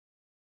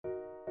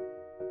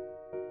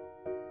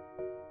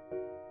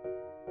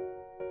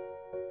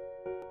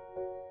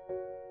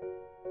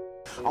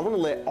I want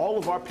to let all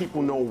of our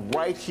people know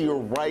right here,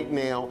 right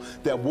now,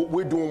 that what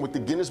we're doing with the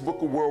Guinness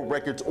Book of World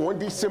Records on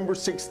December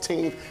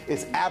 16th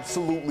is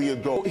absolutely a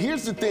go.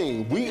 Here's the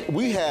thing,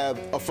 we have,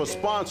 for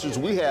sponsors,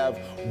 we have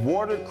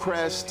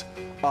Watercrest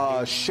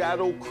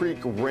Shadow Creek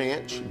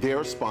Ranch,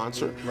 they're a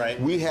sponsor. Right.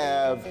 We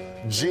have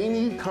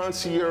Genie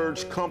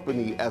Concierge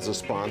Company as a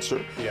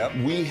sponsor. Yep.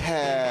 We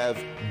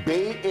have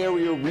Bay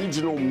Area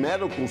Regional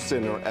Medical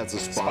Center as a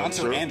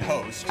sponsor. Sponsor and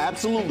host.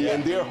 Absolutely, Yeah.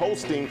 and they're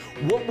hosting.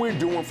 What we're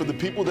doing for the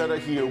people that are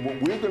here,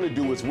 what we're gonna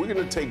do is we're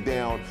gonna take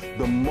down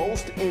the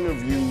most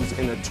interviews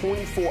in a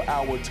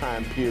 24-hour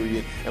time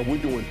period, and we're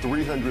doing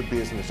 300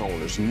 business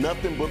owners,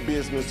 nothing but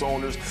business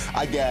owners.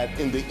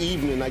 In the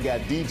evening, I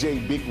got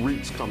DJ Big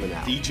Reeks coming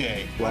out.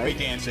 DJ, right? I'll be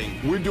dancing.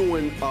 We're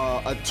doing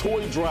a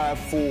toy drive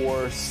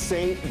for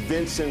St.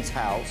 Vincent's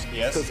House.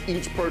 Yes. Because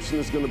each person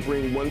is going to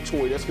bring one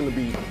toy. That's going to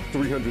be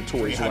 300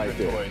 toys 300 right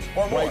there. toys.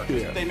 Or more. Right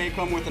there. They may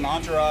come with an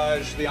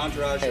entourage. The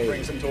entourage should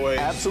bring some toys.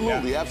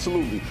 Absolutely, Yeah.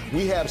 absolutely.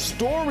 We have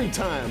story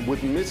time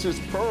with Mrs.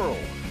 Pearl.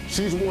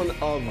 She's one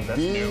of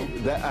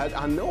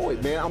I know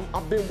it, man.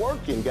 I've been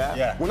working, guy.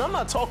 Yeah. When I'm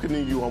not talking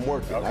to you, I'm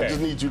working. Okay. I just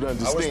need you to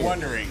understand. I was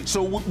wondering.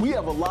 So we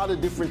have a lot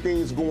of different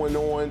things going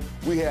on.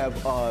 We have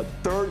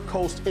Third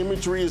Coast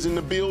Imagery is in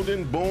the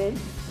building. Boom.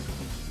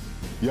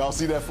 Y'all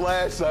see that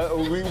flash?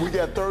 We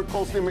got Third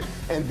Coast Image,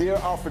 and they're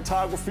our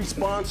photography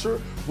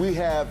sponsor. We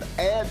have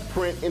Ad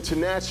Print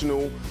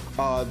International.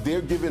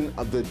 They're giving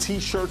the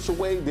T-shirts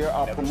away. They're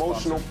our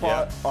promotional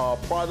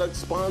product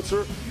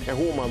sponsor. And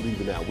who am I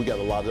leaving out? We got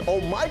a lot of. Oh,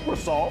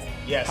 Microsoft.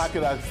 Yes. How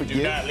could I forget?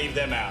 Do not leave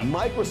them out.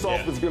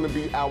 Microsoft is going to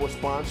be our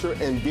sponsor,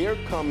 and they're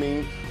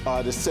coming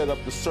to set up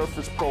the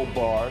Surface Pro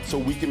bar so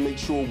we can make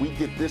sure we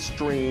get this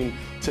stream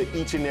to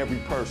each and every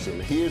person.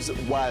 Here's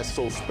why it's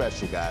so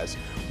special, guys.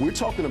 We're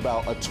talking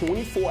about a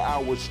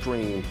 24-hour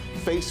stream,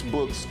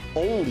 Facebook's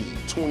only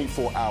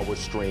 24-hour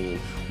stream,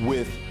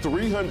 with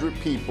 300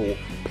 people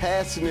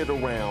passing it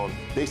around.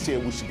 They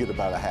said we should get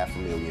about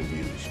 500,000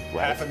 views,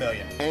 right?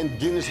 500,000. And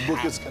Guinness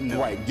Book is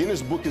right.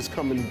 Guinness Book is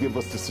coming to give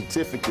us the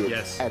certificate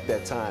at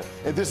that time.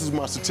 And this is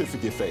my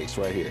certificate face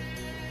right here.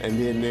 And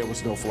then there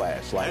was no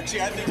flash. Like,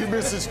 actually, I think he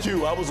missed his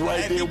cue. I was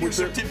right there with your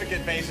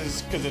certificate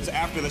faces, because it's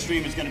after the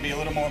stream, is going to be a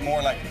little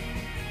more like.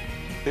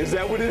 Is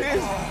that what it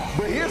is?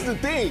 But here's the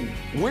thing.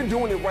 We're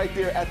doing it right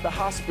there at the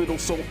hospital,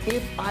 so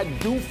if I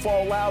do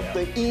fall out,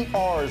 the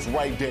ER is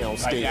right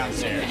downstairs. Right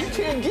downstairs. You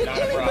can't get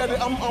any better.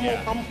 I'm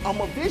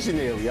I'm a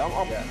visionary.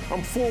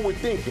 I'm forward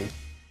thinking.